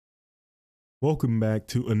Welcome back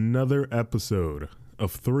to another episode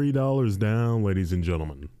of $3 Down, ladies and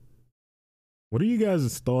gentlemen. What are you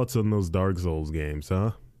guys' thoughts on those Dark Souls games,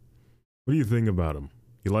 huh? What do you think about them?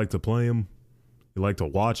 You like to play them? You like to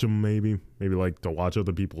watch them, maybe? Maybe like to watch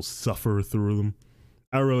other people suffer through them?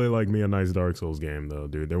 I really like me a nice Dark Souls game, though,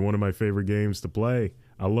 dude. They're one of my favorite games to play.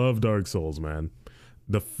 I love Dark Souls, man.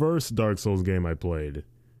 The first Dark Souls game I played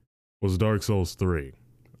was Dark Souls 3.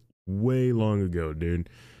 Way long ago, dude.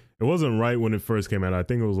 It wasn't right when it first came out. I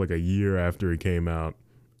think it was like a year after it came out.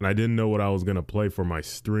 And I didn't know what I was going to play for my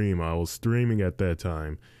stream. I was streaming at that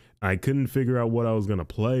time. I couldn't figure out what I was going to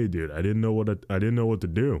play, dude. I didn't know what to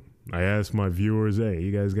do. I asked my viewers, "Hey,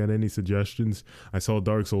 you guys got any suggestions?" I saw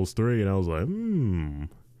Dark Souls 3 and I was like,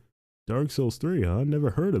 Dark Souls 3, huh?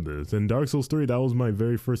 Never heard of this. And Dark Souls 3, that was my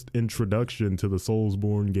very first introduction to the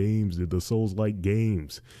Soulsborne games, the Souls-like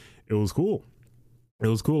games. It was cool. It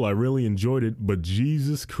was cool. I really enjoyed it, but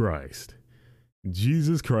Jesus Christ,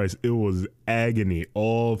 it was agony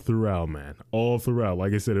all throughout, man. All throughout.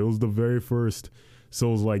 Like I said, it was the very first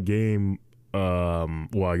Souls-like game.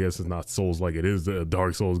 Well, I guess it's not Souls-like, it is the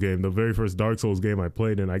Dark Souls game. The very first Dark Souls game I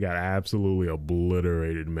played, and I got absolutely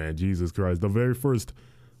obliterated, man. Jesus Christ. The very first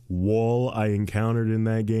wall I encountered in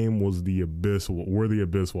that game was the Abyss. Were the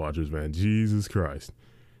Abyss Watchers, man. Jesus Christ.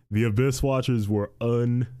 The Abyss Watchers were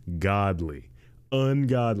ungodly.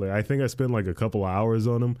 I think I spent like a couple hours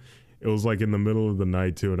on them. It was like in the middle of the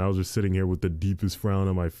night too, and I was just sitting here with the deepest frown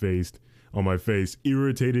on my face,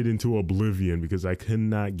 irritated into oblivion because I could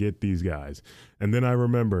not get these guys. And then I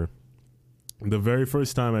remember the very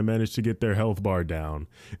first time I managed to get their health bar down,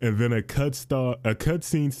 and then a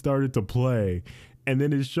cutscene started to play, and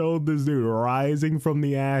then it showed this dude rising from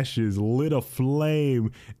the ashes, lit a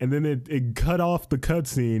flame, and then it cut off the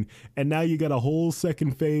cutscene, and now you got a whole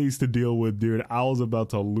second phase to deal with, dude. I was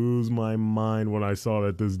about to lose my mind when I saw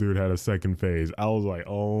that this dude had a second phase. I was like,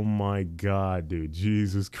 oh my god, dude,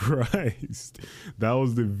 Jesus Christ. That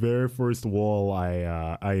was the very first wall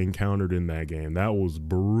I encountered in that game. That was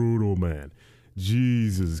brutal, man.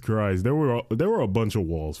 Jesus Christ. There were a bunch of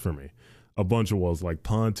walls for me. A bunch of walls, like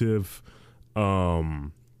Pontiff.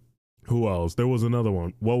 Who else? There was another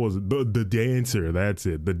one. What was it? The Dancer. That's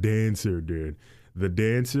it. The Dancer, dude. The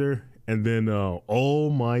Dancer. And then, oh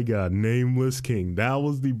my god, Nameless King. That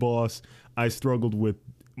was the boss I struggled with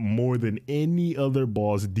more than any other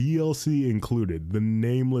boss, DLC included. The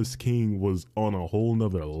Nameless King was on a whole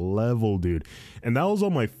nother level, dude. And that was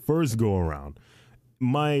on my first go around.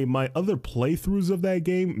 My other playthroughs of that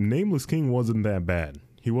game, Nameless King wasn't that bad.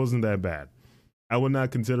 He wasn't that bad. I would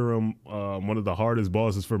not consider him one of the hardest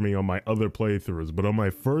bosses for me on my other playthroughs. But on my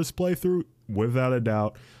first playthrough, without a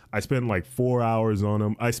doubt, I spent like 4 hours on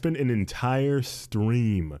him. I spent an entire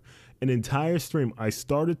stream. I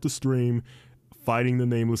started the stream fighting the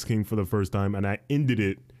Nameless King for the first time, and I ended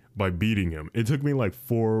it by beating him. It took me like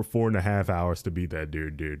 4.5 hours to beat that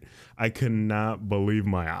dude. I could not believe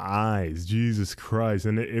my eyes. Jesus Christ.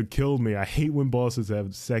 And it killed me. I hate when bosses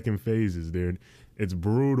have second phases, dude. It's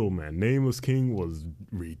brutal, man. Nameless King was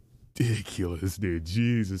ridiculous, dude.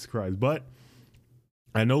 Jesus Christ. But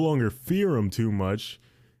I no longer fear him too much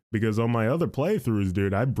because on my other playthroughs,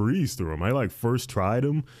 dude, I breezed through him. I like first tried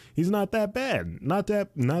him. He's not that bad. Not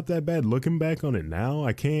that bad. Looking back on it now,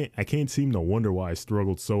 I can't seem to wonder why I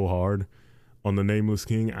struggled so hard on the Nameless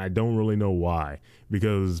King. I don't really know why.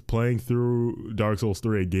 Because playing through Dark Souls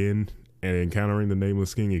 3 again and encountering the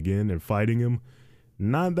Nameless King again and fighting him,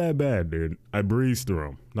 not that bad, dude. I breezed through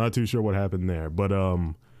him. Not too sure what happened there. But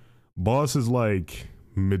bosses like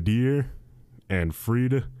Midir and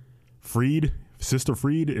Fried, Sister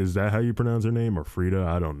Fried, is that how you pronounce her name? Or Frida?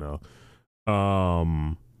 I don't know.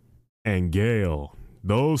 And Gale.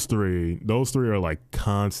 Those three are like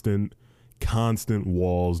constant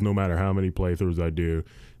walls. No matter how many playthroughs I do,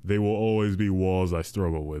 they will always be walls I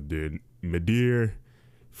struggle with, dude. Midir,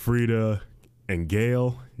 Frida, and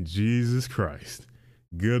Gale. Jesus Christ.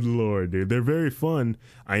 Good lord, dude. They're very fun.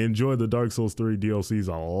 I enjoy the Dark Souls 3 DLCs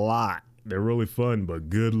a lot. They're really fun, but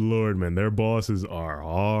good lord, man, their bosses are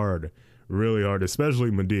hard. Really hard,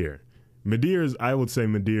 especially Midir. I would say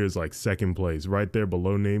Midir is like second place, right there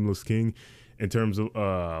below Nameless King in terms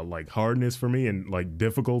of like hardness for me and like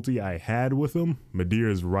difficulty I had with him.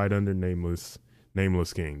 Midir is right under Nameless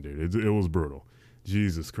King, dude. It was brutal.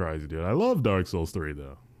 Jesus Christ, dude. I love Dark Souls 3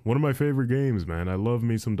 though. One of my favorite games, man. I love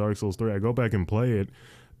me some Dark Souls 3. I go back and play it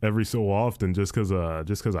every so often just cause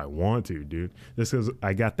I want to, dude. Just cause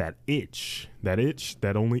I got that itch that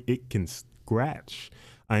only it can scratch.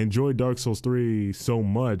 I enjoyed Dark Souls 3 so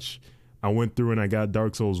much. I went through and I got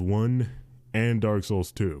Dark Souls 1 and Dark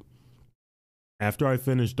Souls 2. After I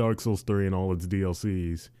finished Dark Souls 3 and all its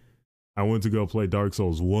DLCs, I went to go play Dark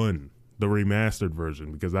Souls 1, the remastered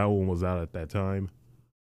version, because that one was out at that time.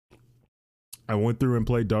 I went through and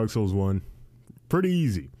played Dark Souls 1. Pretty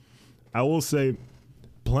easy. I will say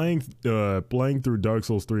playing through Dark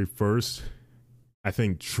Souls 3 first, I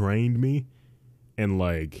think trained me and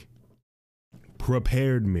like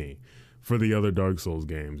prepared me for the other Dark Souls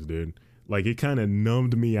games, dude. Like, it kind of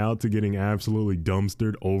numbed me out to getting absolutely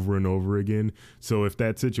dumpstered over and over again. So if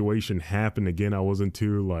that situation happened again, I wasn't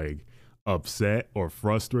too like upset or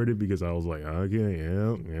frustrated, because I was like, okay,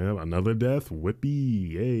 yeah, another death,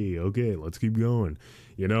 whippy, hey, okay, let's keep going.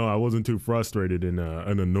 You know, I wasn't too frustrated and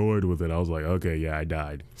annoyed with it. I was like, okay, yeah, I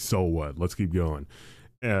died, so what? Let's keep going.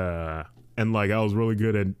 And like, I was really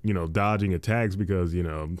good at, you know, dodging attacks, because, you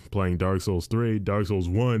know, playing Dark Souls 3, Dark Souls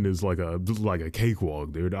 1 is like a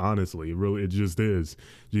cakewalk, dude. Honestly, it just is.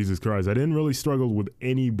 Jesus Christ, I didn't really struggle with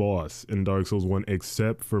any boss in Dark Souls 1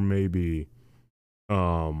 except for maybe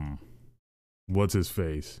what's his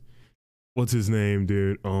face? What's his name,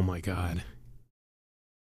 dude? Oh my god.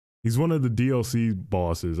 He's one of the DLC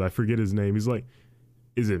bosses. I forget his name. He's like,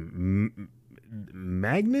 is it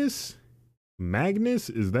Magnus? Magnus?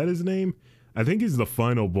 Is that his name? I think he's the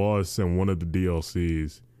final boss in one of the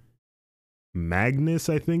DLCs. Magnus,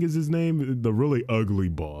 I think is his name. The really ugly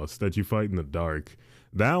boss that you fight in the dark.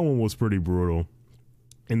 That one was pretty brutal.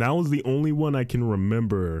 And that was the only one I can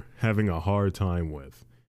remember having a hard time with.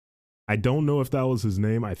 I don't know if that was his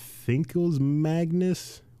name. I think it was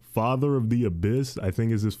Magnus, Father of the Abyss, I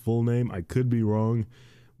think is his full name. I could be wrong,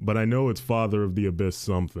 but I know it's Father of the Abyss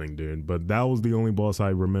something, dude. But that was the only boss I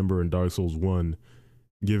remember in Dark Souls 1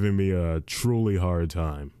 giving me a truly hard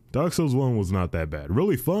time. Dark Souls 1 was not that bad.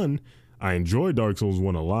 Really fun. I enjoyed Dark Souls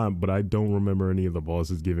 1 a lot, but I don't remember any of the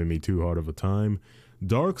bosses giving me too hard of a time.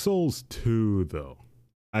 Dark Souls 2, though.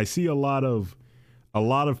 I see a lot of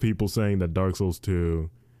people saying that Dark Souls 2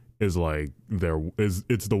 is like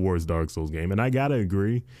it's the worst Dark Souls game, and I gotta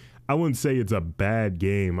agree. I wouldn't say it's a bad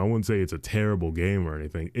game. I wouldn't say it's a terrible game or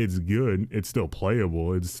anything. It's good. It's still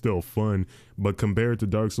playable. It's still fun. But compared to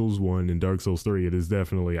Dark Souls 1 and Dark Souls 3, it is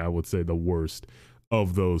definitely, I would say, the worst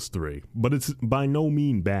of those three. But it's by no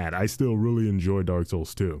means bad. I still really enjoy Dark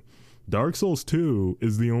Souls 2. Dark Souls 2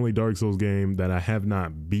 is the only Dark Souls game that I have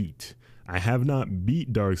not beat. I have not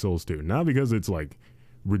beat Dark Souls 2. Not because it's like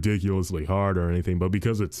ridiculously hard or anything, but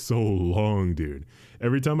because it's so long, dude.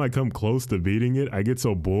 Every time I come close to beating it, I get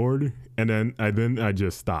so bored, and then I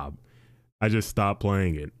just stop. I just stop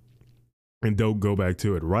playing it and don't go back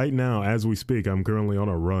to it. Right now, as we speak, I'm currently on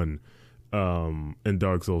a run in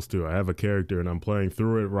Dark Souls 2. I have a character and I'm playing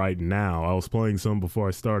through it right now. I was playing some before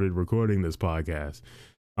I started recording this podcast.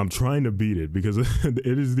 I'm trying to beat it because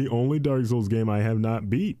it is the only Dark Souls game I have not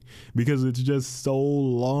beat, because it's just so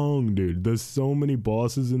long, dude. There's so many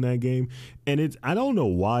bosses in that game, and I don't know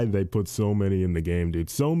why they put so many in the game, dude.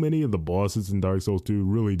 So many of the bosses in Dark Souls 2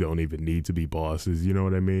 really don't even need to be bosses, you know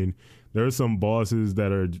what I mean? There are some bosses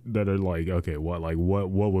that are like, okay, what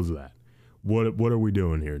was that? What are we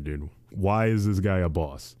doing here, dude? Why is this guy a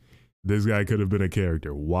boss? This guy could have been a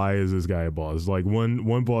character. Why is this guy a boss? Like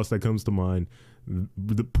one boss that comes to mind,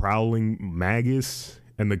 the Prowling Magus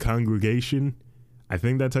and the Congregation. I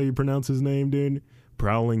think that's how you pronounce his name, dude.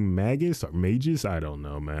 Prowling Magus or Magus? I don't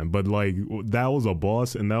know, man. But like, that was a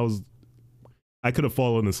boss, and I could have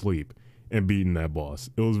fallen asleep and beaten that boss.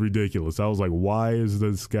 It was ridiculous. I was like, why is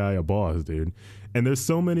this guy a boss, dude? And there's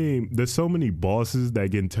so many bosses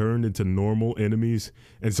that get turned into normal enemies,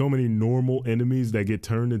 and so many normal enemies that get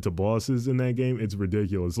turned into bosses in that game. It's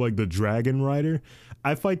ridiculous. Like the Dragon Rider.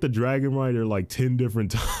 I fight the Dragon Rider like 10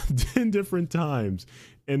 different times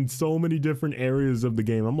in so many different areas of the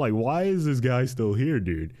game. I'm like, why is this guy still here,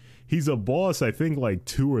 dude? He's a boss, I think, like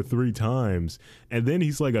 2 or 3 times, and then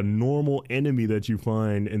he's like a normal enemy that you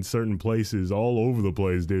find in certain places all over the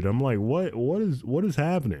place, dude. I'm like, what is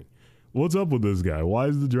happening? What's up with this guy? Why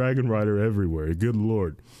is the Dragon Rider everywhere? Good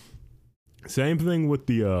lord. Same thing with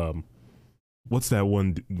the what's that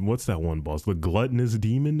one boss? The Gluttonous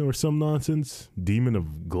Demon or some nonsense? Demon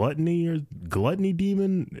of Gluttony or Gluttony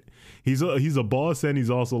Demon? He's a boss, and he's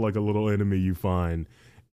also like a little enemy you find.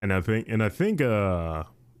 And I think a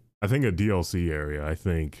DLC area, I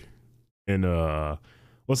think. In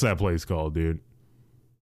what's that place called, dude?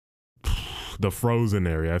 The Frozen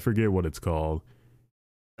area. I forget what it's called.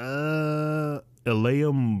 Elaeum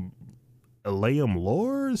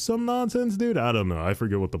Lore or some nonsense, dude. I don't know. I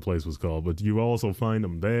forget what the place was called, but you also find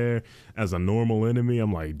them there as a normal enemy.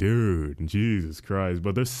 I'm like, dude, Jesus Christ.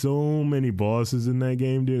 But there's so many bosses in that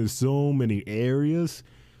game, dude. There's so many areas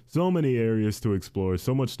to explore,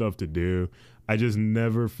 so much stuff to do. I just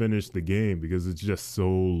never finished the game because it's just so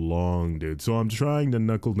long, dude. So I'm trying to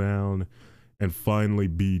knuckle down and finally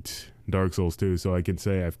beat Dark Souls 2 so I can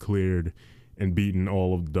say I've cleared and beaten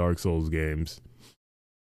all of the Dark Souls games.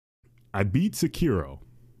 I beat Sekiro.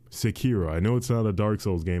 I know it's not a Dark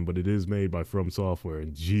Souls game, but it is made by From Software,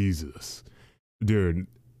 and Jesus. Dude,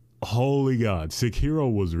 holy God,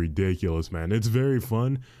 Sekiro was ridiculous, man. It's very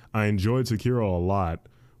fun. I enjoyed Sekiro a lot,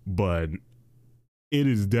 but it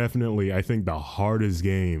is definitely, I think, the hardest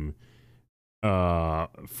game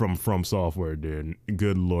from Software, dude.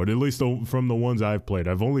 Good Lord. At least from the ones I've played.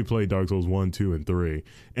 I've only played Dark Souls 1, 2, and 3,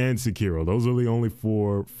 and Sekiro. Those are the only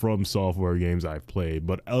 4 From Software games I've played.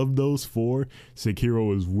 But of those 4,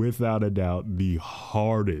 Sekiro is without a doubt the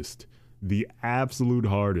hardest. The absolute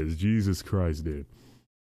hardest. Jesus Christ, dude.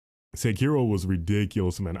 Sekiro was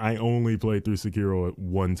ridiculous, man. I only played through Sekiro at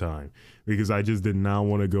one time because I just did not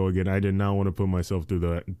want to go again. I did not want to put myself through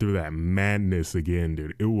that madness again,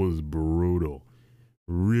 dude. It was brutal.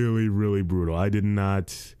 Really, really brutal. I did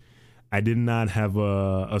not have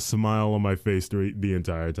a smile on my face the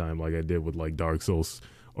entire time like I did with like Dark Souls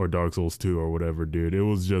or Dark Souls 2 or whatever, dude. It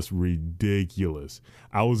was just ridiculous.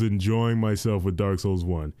 I was enjoying myself with Dark Souls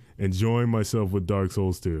 1, enjoying myself with Dark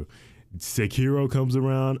Souls 2. Sekiro comes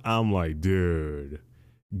around, I'm like, dude,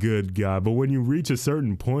 good God. But when you reach a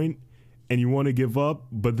certain point and you want to give up,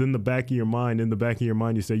 but then in the back of your mind,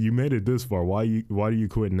 you say, you made it this far. Why do you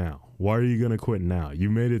quit now? Why are you going to quit now? You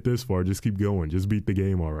made it this far. Just keep going. Just beat the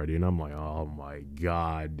game already. And I'm like, oh my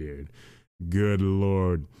God, dude. Good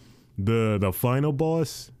Lord. The final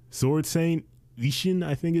boss, Sword Saint Ishin,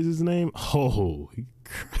 I think is his name. Oh,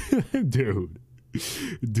 dude,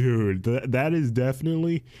 that is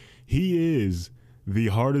definitely... He is the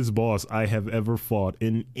hardest boss I have ever fought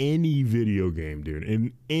in any video game, dude.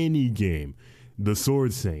 In any game. The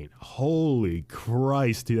Sword Saint. Holy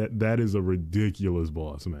Christ, that is a ridiculous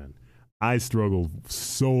boss, man. I struggled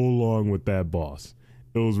so long with that boss.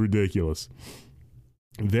 It was ridiculous.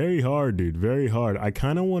 Very hard, dude. Very hard. I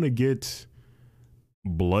kind of want to get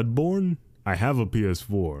Bloodborne. I have a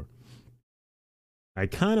PS4. I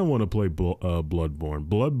kind of want to play Bloodborne.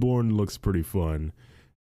 Bloodborne looks pretty fun.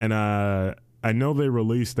 And I know they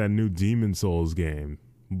released that new Demon Souls game,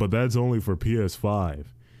 but that's only for PS5.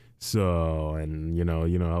 So, and you know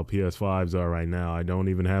how PS5s are right now. I don't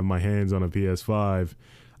even have my hands on a PS5.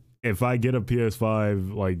 If I get a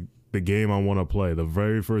PS5, like the game I want to play, the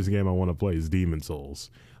very first game I want to play is Demon Souls.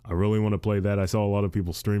 I really want to play that. I saw a lot of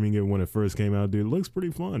people streaming it when it first came out, dude. It looks pretty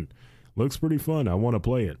fun. I want to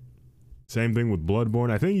play it. Same thing with Bloodborne.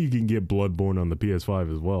 I think you can get Bloodborne on the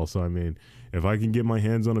PS5 as well. So, I mean, if I can get my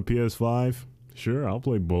hands on a PS5, sure, I'll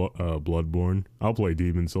play Bloodborne. I'll play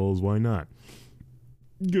Demon Souls. Why not?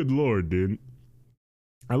 Good Lord, dude.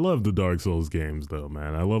 I love the Dark Souls games, though,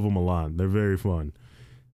 man. I love them a lot. They're very fun.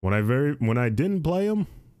 When I didn't play them,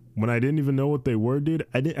 when I didn't even know what they were, dude,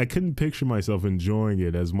 I couldn't picture myself enjoying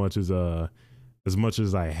it as much as I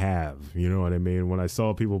have. You know what I mean? When I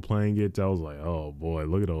saw people playing it, I was like, oh boy,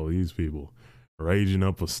 look at all these people raging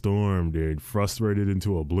up a storm, dude, frustrated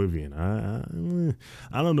into oblivion.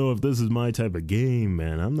 I don't know if this is my type of game,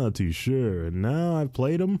 man. I'm not too sure. And now I've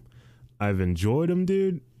played them. I've enjoyed them,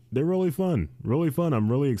 dude. They're really fun. Really fun. I'm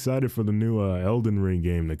really excited for the new Elden Ring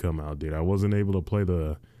game to come out, dude. I wasn't able to play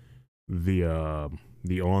the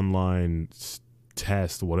online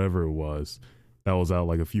test, whatever it was, that was out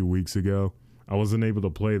like a few weeks ago. I wasn't able to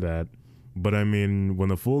play that. But I mean, when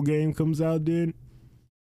the full game comes out, dude,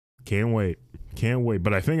 can't wait. Can't wait.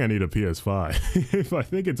 But I think I need a PS5. I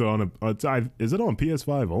think it's on is it on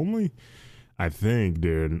PS5 only? I think,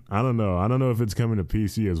 dude. I don't know. I don't know if it's coming to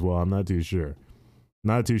PC as well. I'm not too sure.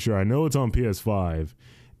 Not too sure. I know it's on PS5.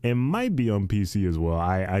 It might be on PC as well.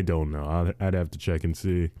 I don't know. I'd have to check and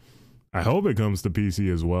see. I hope it comes to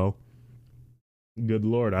PC as well. Good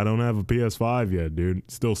Lord, I don't have a PS5 yet, dude.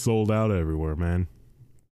 Still sold out everywhere, man.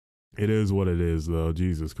 It is what it is, though.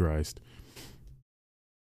 Jesus Christ.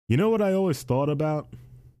 You know what I always thought about?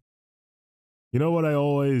 You know what I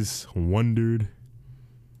always wondered?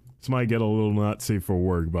 This might get a little Nazi for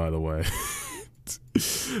work, by the way.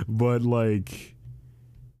 But, like,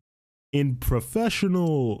 in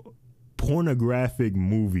professional pornographic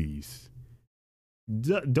movies,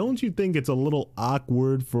 don't you think it's a little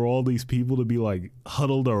awkward for all these people to be like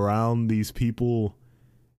huddled around these people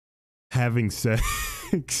having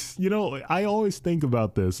sex? You know, I always think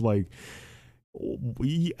about this, like,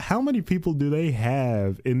 how many people do they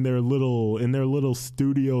have in their little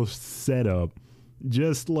studio setup,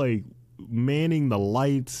 just like manning the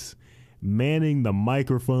lights, manning the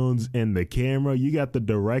microphones and the camera. You got the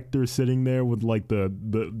director sitting there with like the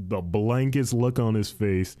blankest look on his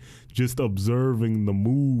face, just observing the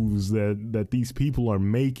moves that these people are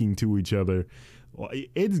making to each other.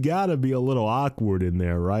 It's got to be a little awkward in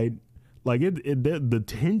there, right? Like the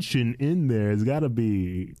tension in there has got to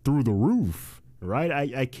be through the roof, right?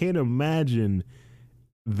 I can't imagine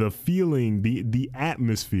the feeling, the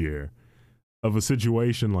atmosphere of a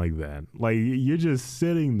situation like that. Like, you're just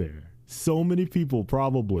sitting there, so many people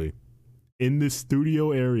probably in this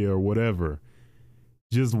studio area or whatever,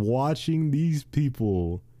 just watching these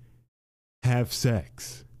people have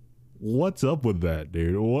sex. What's up with that,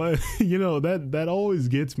 dude? What, that always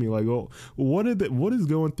gets me. Like, oh, what is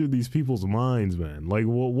going through these people's minds, man? Like,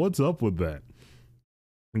 what's up with that?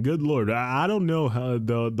 Good Lord, I don't know how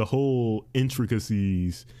the whole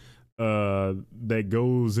intricacies that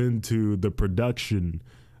goes into the production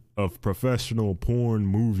of professional porn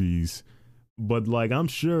movies, but like, I'm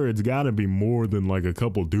sure it's got to be more than like a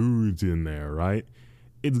couple dudes in there, right?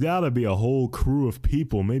 It's got to be a whole crew of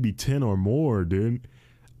people, maybe 10 or more, dude,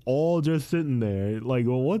 all just sitting there. Like,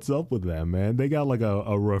 well, what's up with that, man? They got like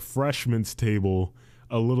a refreshments table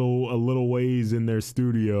a little ways in their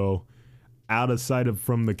studio, out of sight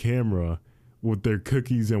from the camera, with their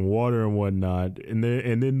cookies and water and whatnot, and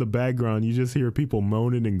in the background you just hear people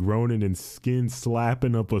moaning and groaning and skin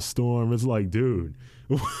slapping up a storm. It's like, dude,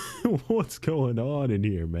 what's going on in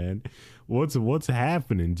here, man? What's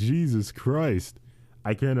happening? Jesus Christ,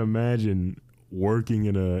 I can't imagine working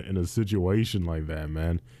in a situation like that,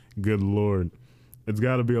 man. Good Lord, it's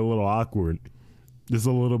got to be a little awkward, just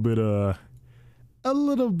a little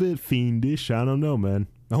bit fiendish. I don't know, man.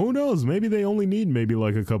 Who knows? Maybe they only need maybe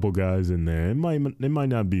like a couple guys in there. It might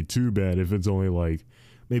not be too bad if it's only like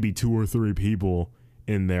maybe 2 or 3 people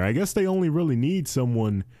in there. I guess they only really need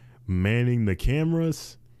someone manning the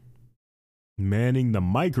cameras, manning the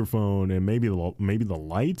microphone, and maybe the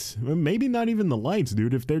lights. Maybe not even the lights,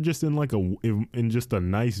 dude. If they're just in like in just a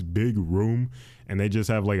nice big room and they just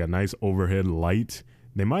have like a nice overhead light,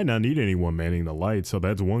 they might not need anyone manning the lights. So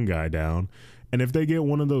that's one guy down. And if they get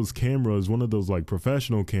one of those cameras, one of those like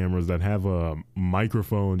professional cameras that have a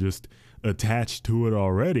microphone just attached to it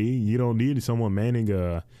already, you don't need someone manning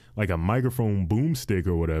a microphone boomstick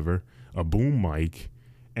or whatever, a boom mic.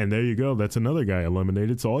 And there you go. That's another guy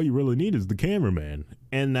eliminated. So all you really need is the cameraman.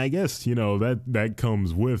 And I guess, that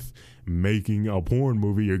comes with making a porn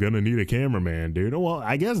movie. You're going to need a cameraman, dude. Well,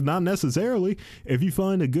 I guess not necessarily. If you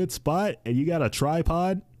find a good spot and you got a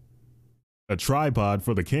tripod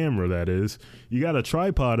for the camera, that is, you got a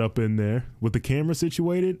tripod up in there with the camera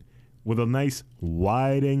situated with a nice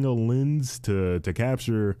wide angle lens to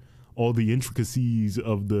capture all the intricacies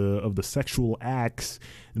of the sexual acts.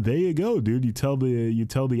 There you go, dude. You tell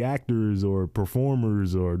the actors or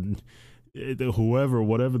performers or whoever,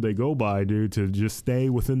 whatever they go by, dude, to just stay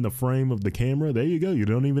within the frame of the camera. There you go. You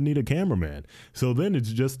don't even need a cameraman. So then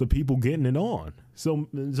it's just the people getting it on. So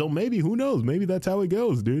maybe, who knows? Maybe that's how it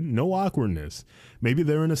goes, dude. No awkwardness. Maybe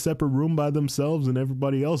they're in a separate room by themselves and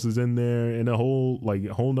everybody else is in there in a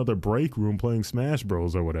whole nother break room playing Smash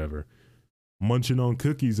Bros or whatever, munching on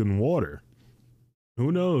cookies and water.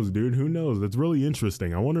 Who knows, dude? Who knows? That's really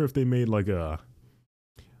interesting. I wonder if they made like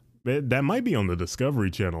that might be on the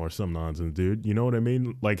Discovery Channel or some nonsense, dude. You know what I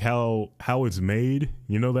mean? Like how it's made.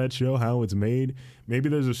 You know that show, How It's Made? Maybe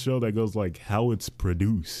there's a show that goes like how it's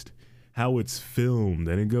produced, how it's filmed,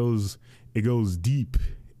 and it goes deep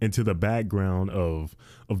into the background of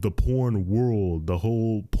the porn world, the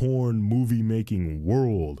whole porn movie making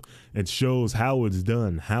world. It shows how it's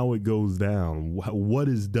done, how it goes down, what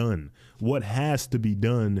is done, what has to be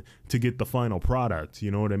done to get the final product.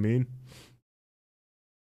 You know what I mean?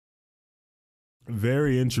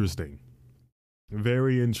 Very interesting.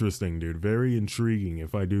 Very interesting, dude. Very intriguing,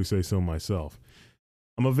 if I do say so myself.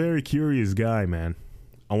 I'm a very curious guy, man.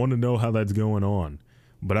 I want to know how that's going on,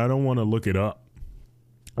 but I don't want to look it up.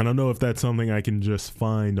 I don't know if that's something I can just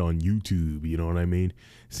find on YouTube, you know what I mean?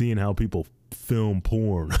 Seeing how people film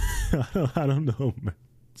porn. I don't know, man.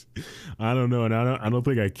 I don't know, and I don't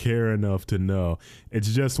think I care enough to know.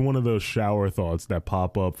 It's just one of those shower thoughts that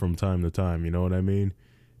pop up from time to time, you know what I mean?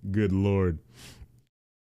 Good Lord.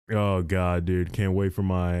 Oh God, dude, can't wait for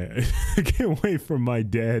my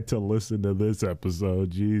dad to listen to this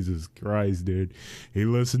episode. Jesus Christ, dude. He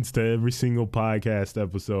listens to every single podcast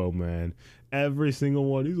episode, man. Every single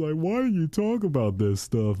one. He's like, why do you talk about this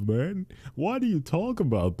stuff, man? Why do you talk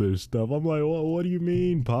about this stuff? I'm like, well, what do you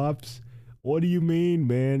mean, Pops? What do you mean,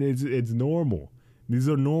 man? It's normal. These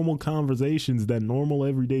are normal conversations that normal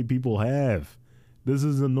everyday people have. This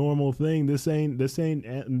is a normal thing. This ain't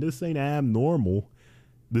abnormal.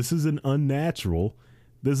 This isn't unnatural.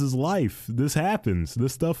 This is life. This happens.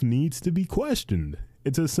 This stuff needs to be questioned.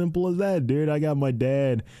 It's as simple as that, dude. I got my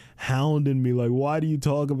dad hounding me like, why do you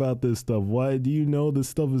talk about this stuff? Why do you know this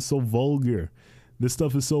stuff is so vulgar? This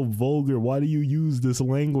stuff is so vulgar. Why do you use this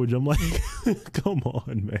language? I'm like, come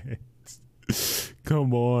on, man.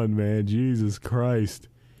 Come on, man. Jesus Christ.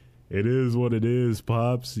 It is what it is,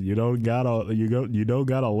 Pops. You don't gotta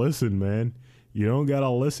listen, man. You don't gotta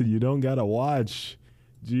listen. You don't gotta watch.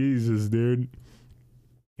 Jesus, dude.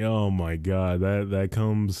 Oh my God. That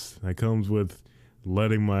comes with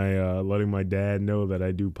letting my dad know that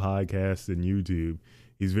I do podcasts and YouTube.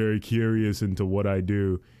 He's very curious into what I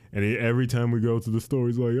do. And every time we go to the store,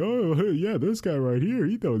 he's like, "Oh, hey, yeah, this guy right here,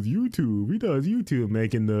 he does YouTube. He does YouTube,"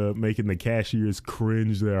 making the cashiers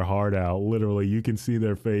cringe their heart out. Literally, you can see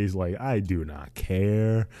their face like, "I do not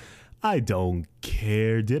care. I don't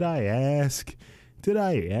care. Did I ask? Did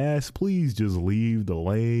I ask? Please just leave the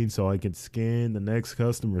lane so I can scan the next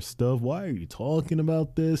customer's stuff. Why are you talking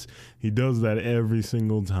about this?" He does that every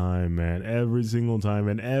single time, man. Every single time.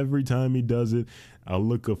 And every time he does it, a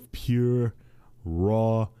look of pure,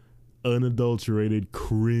 raw, unadulterated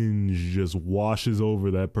cringe just washes over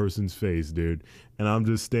that person's face, dude. And I'm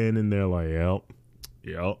just standing there like,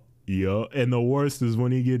 yep. And the worst is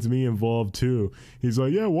when he gets me involved too. He's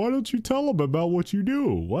like, "Yeah, why don't you tell him about what you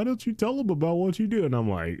do? Why don't you tell him about what you do?" And I'm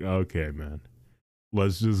like, okay, man,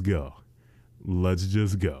 let's just go.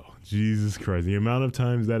 Jesus Christ. The amount of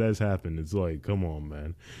times that has happened, it's like, come on,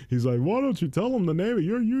 man. He's like, "Why don't you tell him the name of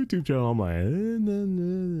your YouTube channel?" I'm like,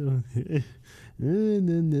 no.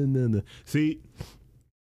 See,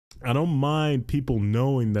 I don't mind people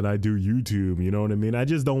knowing that I do YouTube, you know what I mean? I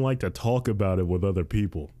just don't like to talk about it with other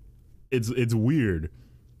people. It's weird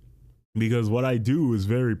because what I do is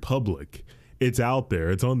very public. It's out there.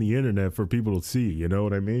 It's on the internet for people to see, you know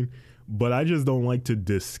what I mean? But I just don't like to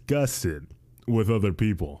discuss it with other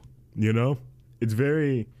people, you know? It's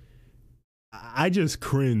very... I just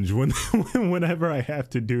cringe whenever I have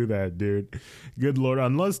to do that, dude. Good Lord.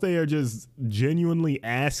 Unless they are just genuinely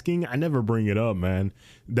asking, I never bring it up, man.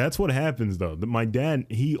 That's what happens, though. My dad,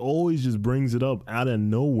 he always just brings it up out of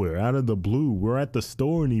nowhere, out of the blue. We're at the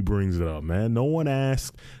store and he brings it up, man. No one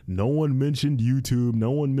asked. No one mentioned YouTube.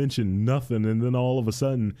 No one mentioned nothing. And then all of a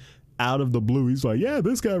sudden, out of the blue, he's like, "Yeah,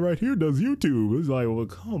 this guy right here does YouTube." It's like, well,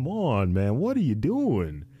 come on, man. What are you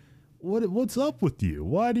doing? What's up with you?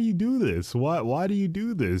 Why do you do this? Why do you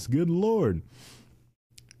do this? Good Lord.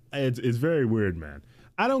 It's very weird, man.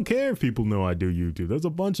 I don't care if people know I do YouTube. There's a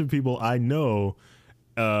bunch of people I know.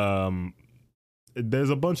 There's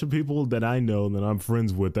a bunch of people that I know that I'm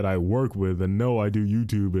friends with that I work with and know I do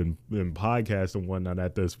YouTube and podcasts and whatnot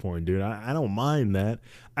at this point, dude. I don't mind that.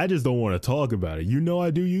 I just don't want to talk about it. You know I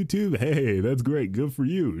do YouTube? Hey, that's great. Good for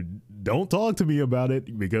you. Don't talk to me about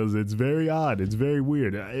it because it's very odd. It's very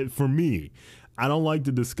weird. For me, I don't like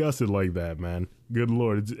to discuss it like that, man. Good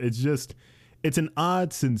Lord. It's just, it's an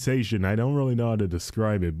odd sensation. I don't really know how to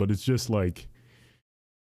describe it, but it's just like,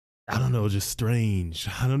 I don't know, just strange.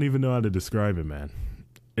 I don't even know how to describe it, man.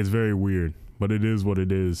 It's very weird, but it is what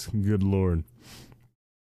it is. Good Lord.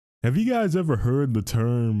 Have you guys ever heard the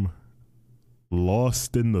term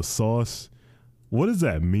lost in the sauce? What does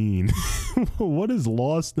that mean? What does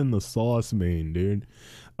lost in the sauce mean, dude?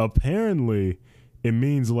 Apparently, it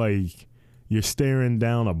means like you're staring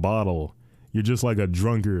down a bottle. You're just like a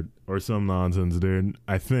drunkard or some nonsense, dude.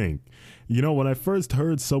 I think. You know, when I first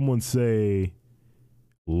heard someone say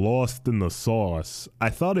lost in the sauce, I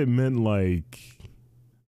thought it meant like,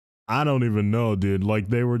 I don't even know, dude. Like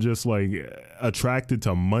they were just like attracted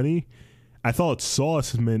to money. I thought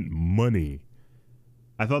sauce meant money.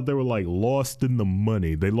 I thought they were like lost in the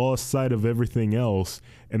money. They lost sight of everything else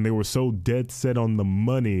and they were so dead set on the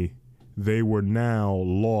money, they were now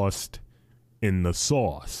lost in the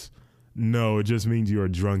sauce. No, it just means you're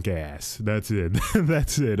a drunk ass. That's it.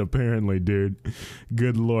 That's it, apparently, dude.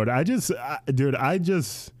 Good Lord.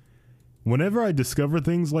 Whenever I discover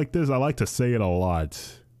things like this, I like to say it a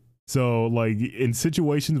lot. So, like, in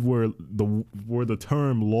situations where the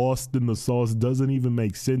term lost in the sauce doesn't even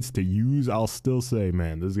make sense to use, I'll still say,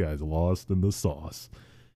 man, this guy's lost in the sauce.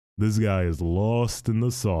 This guy is lost in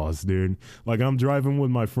the sauce, dude. Like, I'm driving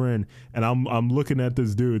with my friend, and I'm looking at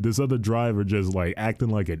this dude, this other driver just, like, acting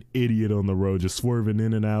like an idiot on the road, just swerving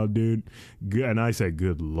in and out, dude. And I said,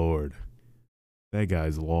 good Lord. That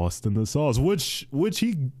guy's lost in the sauce, which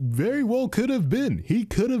he very well could have been. He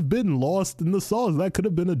could have been lost in the sauce. That could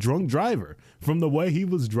have been a drunk driver. From the way he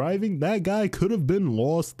was driving, that guy could have been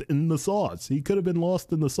lost in the sauce. He could have been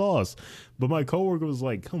lost in the sauce. But my coworker was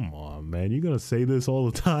like, come on, man, you're going to say this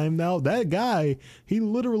all the time now? That guy, he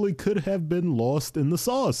literally could have been lost in the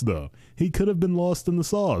sauce, though. He could have been lost in the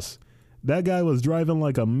sauce. That guy was driving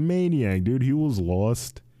like a maniac, dude. He was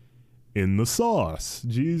lost in the sauce.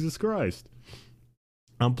 Jesus Christ.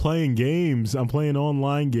 I'm playing games. I'm playing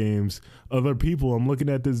online games. Other people, I'm looking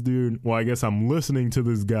at this dude. Well, I guess I'm listening to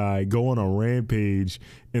this guy go on a rampage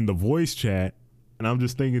in the voice chat. And I'm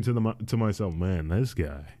just thinking to myself, man, this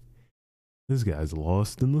guy's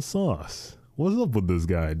lost in the sauce. What's up with this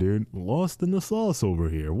guy, dude? Lost in the sauce over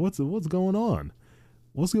here. What's going on?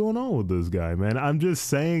 What's going on with this guy, man? I'm just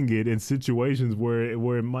saying it in situations where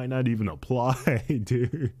it might not even apply,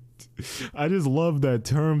 dude. I just love that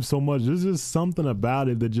term so much. There's just something about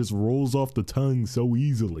it that just rolls off the tongue so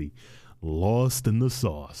easily. Lost in the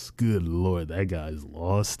sauce. Good Lord, that guy's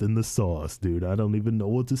lost in the sauce, dude. I don't even know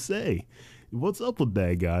what to say. What's up with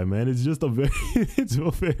that guy, man? It's just it's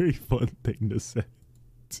a very fun thing to say.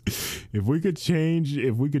 If we could change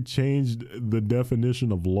the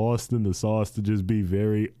definition of lost in the sauce to just be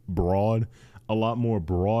very broad, a lot more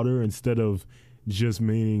broader, instead of just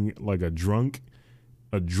meaning like a drunk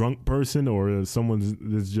person or someone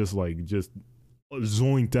that's just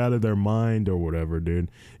zoinked out of their mind or whatever,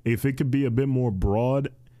 dude. If it could be a bit more broad,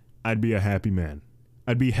 I'd be a happy man.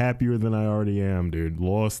 I'd be happier than I already am, dude.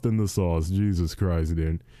 Lost in the sauce. Jesus Christ,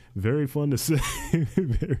 dude. Very fun to say.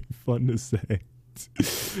 Very fun to say.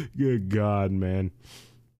 Good God, man.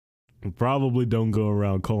 Probably don't go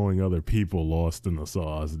around calling other people lost in the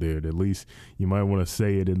sauce, dude. At least you might want to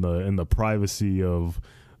say it in the privacy of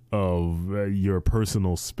your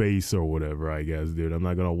personal space or whatever, I guess, dude. I'm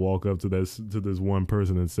not gonna walk up to this one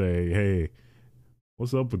person and say, hey,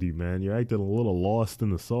 what's up with you, man? You're acting a little lost in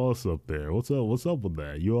the sauce up there. What's up with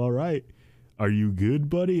that? You all right? Are you good,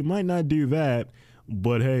 buddy? It might not do that,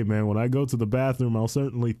 but hey, man, when I go to the bathroom, I'll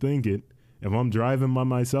certainly think it. If I'm driving by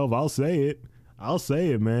myself, I'll say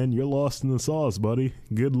it, man. You're lost in the sauce, buddy.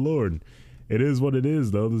 Good Lord. It is what it is,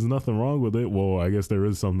 though. There's nothing wrong with it. Well, I guess there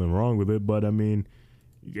is something wrong with it, but I mean,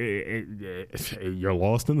 you're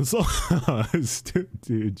lost in the sauce.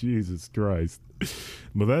 Dude, Jesus Christ.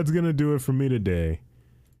 But that's gonna do it for me today.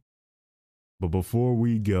 But before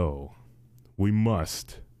we go, we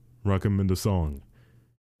must recommend a song.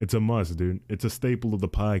 It's a must, dude. It's a staple of the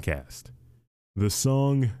podcast. The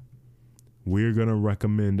song we're gonna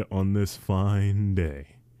recommend on this fine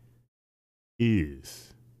day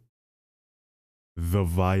is The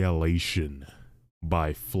Violation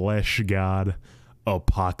by Flesh God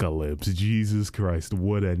Apocalypse. Jesus Christ,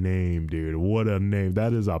 what a name, dude. What a name.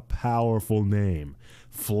 That is a powerful name.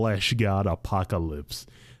 Flesh God Apocalypse.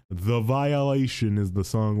 The Violation is the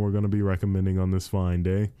song we're going to be recommending on this fine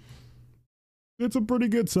day. It's a pretty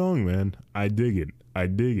good song, man. I dig it.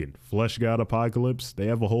 Flesh God Apocalypse, they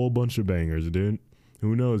have a whole bunch of bangers, dude.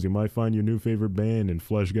 Who knows? You might find your new favorite band in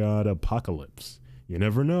Flesh God Apocalypse. You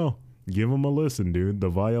never know. Give them a listen, dude. The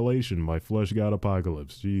Violation by Flesh God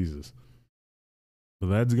Apocalypse. Jesus. But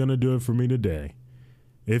that's going to do it for me today.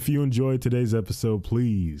 If you enjoyed today's episode,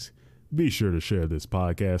 please be sure to share this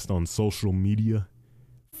podcast on social media.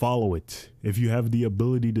 Follow it if you have the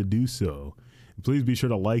ability to do so. Please be sure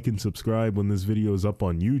to like and subscribe when this video is up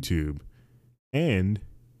on YouTube. And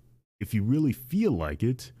if you really feel like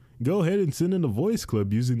it, go ahead and send in a voice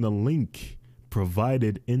clip using the link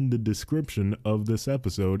provided in the description of this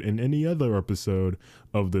episode and any other episode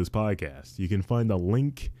of this podcast. You can find a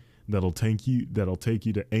link that'll take you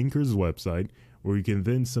to Anchor's website, where you can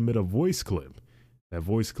then submit a voice clip. That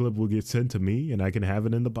voice clip will get sent to me and I can have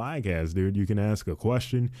it in the podcast, dude. You can ask a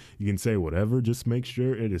question, you can say whatever, just make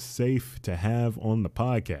sure it is safe to have on the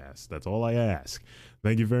podcast. That's all I ask.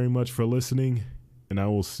 Thank you very much for listening, and I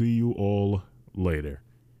will see you all later.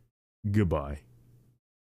 Goodbye.